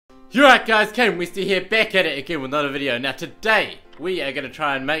You're right guys, Kane Westy here, back at it again with another video. Now today, we are going to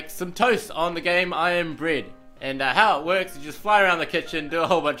try and make some toast on the game I Am Bread. And how it works, you just fly around the kitchen, do a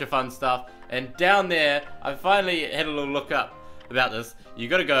whole bunch of fun stuff. And down there, I finally had a little look up about this. You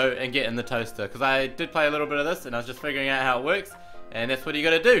got to go and get in the toaster. Because I did play a little bit of this and I was just figuring out how it works. And that's what you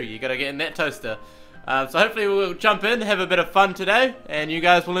got to do, you got to get in that toaster. So hopefully we'll jump in, have a bit of fun today. And you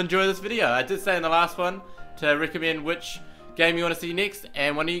guys will enjoy this video. I did say in the last one to recommend which game you want to see next,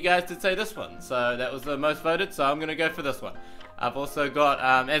 and one of you guys did say this one, so that was the most voted, so I'm going to go for this one. I've also got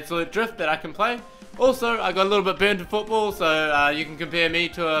Absolute Drift that I can play. Also, I got a little bit burnt in football, so you can compare me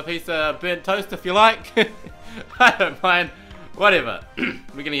to a piece of burnt toast if you like. I don't mind, whatever. We're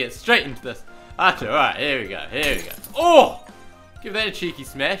going to get straight into this. Alright, here we go, here we go. Oh! Give that a cheeky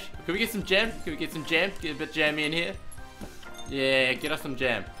smash. Can we get some jam? Can we get some jam? Get a bit jammy in here. Yeah, get us some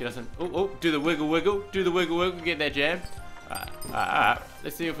jam. Get us some, oh, do the wiggle wiggle, do the wiggle wiggle, get that jam. Alright,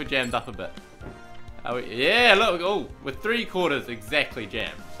 let's see if we're jammed up a bit. Yeah, look, oh, we're 3/4 exactly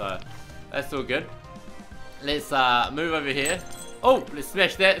jammed, so that's all good. Let's move over here. Oh, let's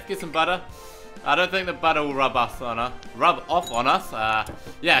smash that, let's get some butter. I don't think the butter will rub off on us.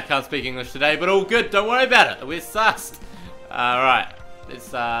 Yeah, I can't speak English today, but all good, don't worry about it, we're sussed. Alright,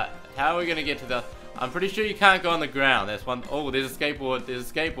 let's, how are we gonna get to the, I'm pretty sure you can't go on the ground, there's one, oh, there's a skateboard,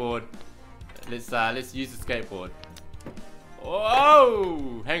 Let's use the skateboard.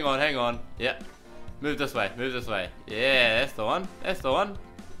 Whoa! Hang on. Yep. Move this way. Yeah, that's the one.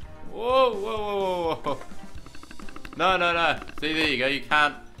 Whoa. No. See, there you go. You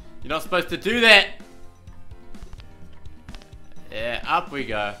can't. You're not supposed to do that. Yeah, up we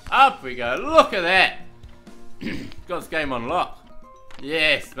go. Look at that. Got this game on lock.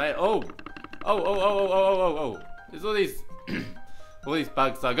 Yes, mate. Oh. There's all these, all these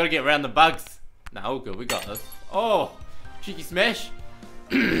bugs. So I gotta get around the bugs. Nah, all good. We got this. Oh. Cheeky smash.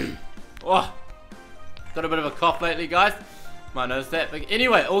 Oh, got a bit of a cough lately, guys. Might notice that. But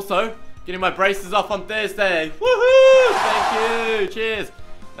anyway, also getting my braces off on Thursday. Woohoo! Thank you. Cheers.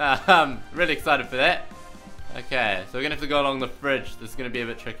 Really excited for that. Okay, so we're gonna have to go along the fridge. This is gonna be a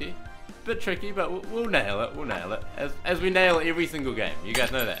bit tricky. But we'll nail it. As we nail every single game. You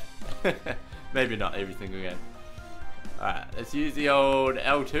guys know that. Maybe not every single game. All right, let's use the old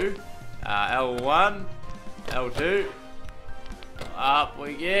L2, L1, L2. Up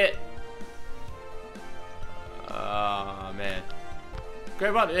we get. Oh man.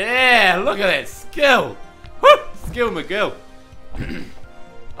 Great one. Yeah, look at that skill. Woo! Skill McGill.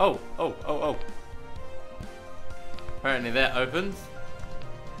 Oh. Apparently that opens.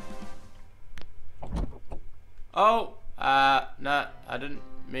 Oh, no, I didn't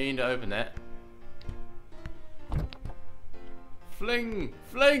mean to open that. Fling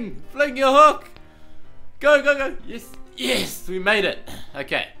your hook. Go. Yes, we made it.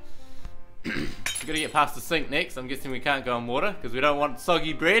 Okay. Gotta get past the sink next. I'm guessing we can't go on water because we don't want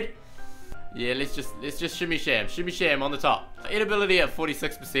soggy bread. Yeah, let's just shimmy sham on the top. Eatability at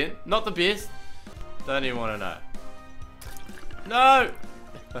 46%. Not the best. Don't even want to know. No.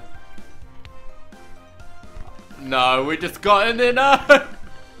 No, we just got in there. No.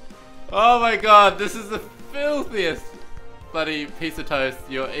 Oh my god, this is the filthiest bloody piece of toast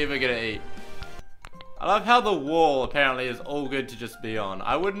you're ever gonna eat. I love how the wall apparently is all good to just be on.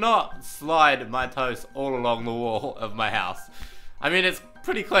 I would not slide my toast all along the wall of my house. I mean, it's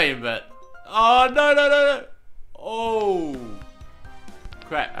pretty clean, but... Oh, no. Oh.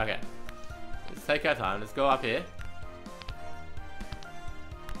 Crap, okay. Let's take our time. Let's go up here.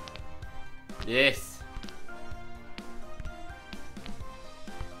 Yes.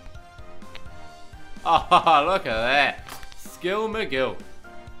 Oh, look at that. Skill McGill.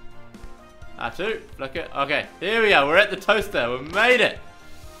 R2, flick it. Okay, here we are. We're at the toaster. We made it.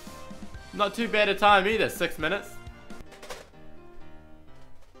 Not too bad a time either. 6 minutes.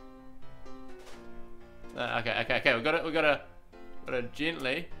 Okay. We gotta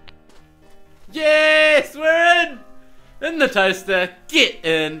gently. Yes, we're in the toaster. Get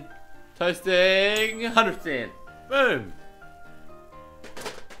in. Toasting 100%. Boom.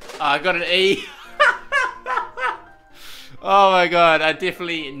 Oh, I got an E. Oh my god, I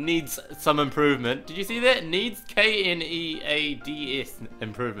definitely needs some improvement. Did you see that? Needs, K-N-E-A-D-S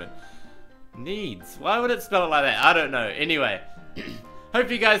improvement. Needs. Why would it spell it like that? I don't know. Anyway, hope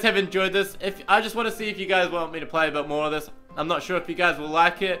you guys have enjoyed this. I just want to see if you guys want me to play a bit more of this. I'm not sure if you guys will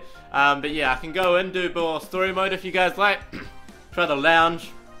like it. But yeah, I can go in, do more story mode if you guys like. Try the lounge,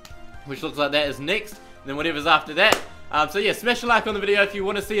 which looks like that is next. And then whatever's after that. So yeah, smash a like on the video if you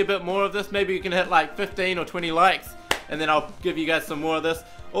want to see a bit more of this. Maybe you can hit like 15 or 20 likes. And then I'll give you guys some more of this.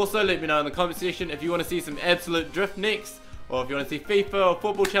 Also, let me know in the comment section if you want to see some Absolute Drift next, or if you want to see FIFA or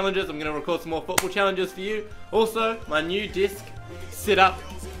football challenges, I'm going to record some more football challenges for you. Also, my new disc setup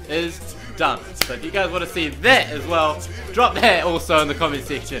is done. So if you guys want to see that as well, drop that also in the comment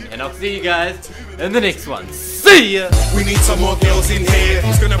section. And I'll see you guys in the next one. See ya! We need some more girls in here.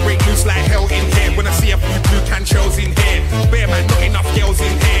 It's gonna break loose like hell in here. When I see a few blue can shells in here. Bear man, not enough girls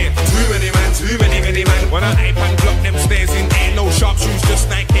in here. Too many man, too many man. When I ape and block them stairs in here. No sharp shoes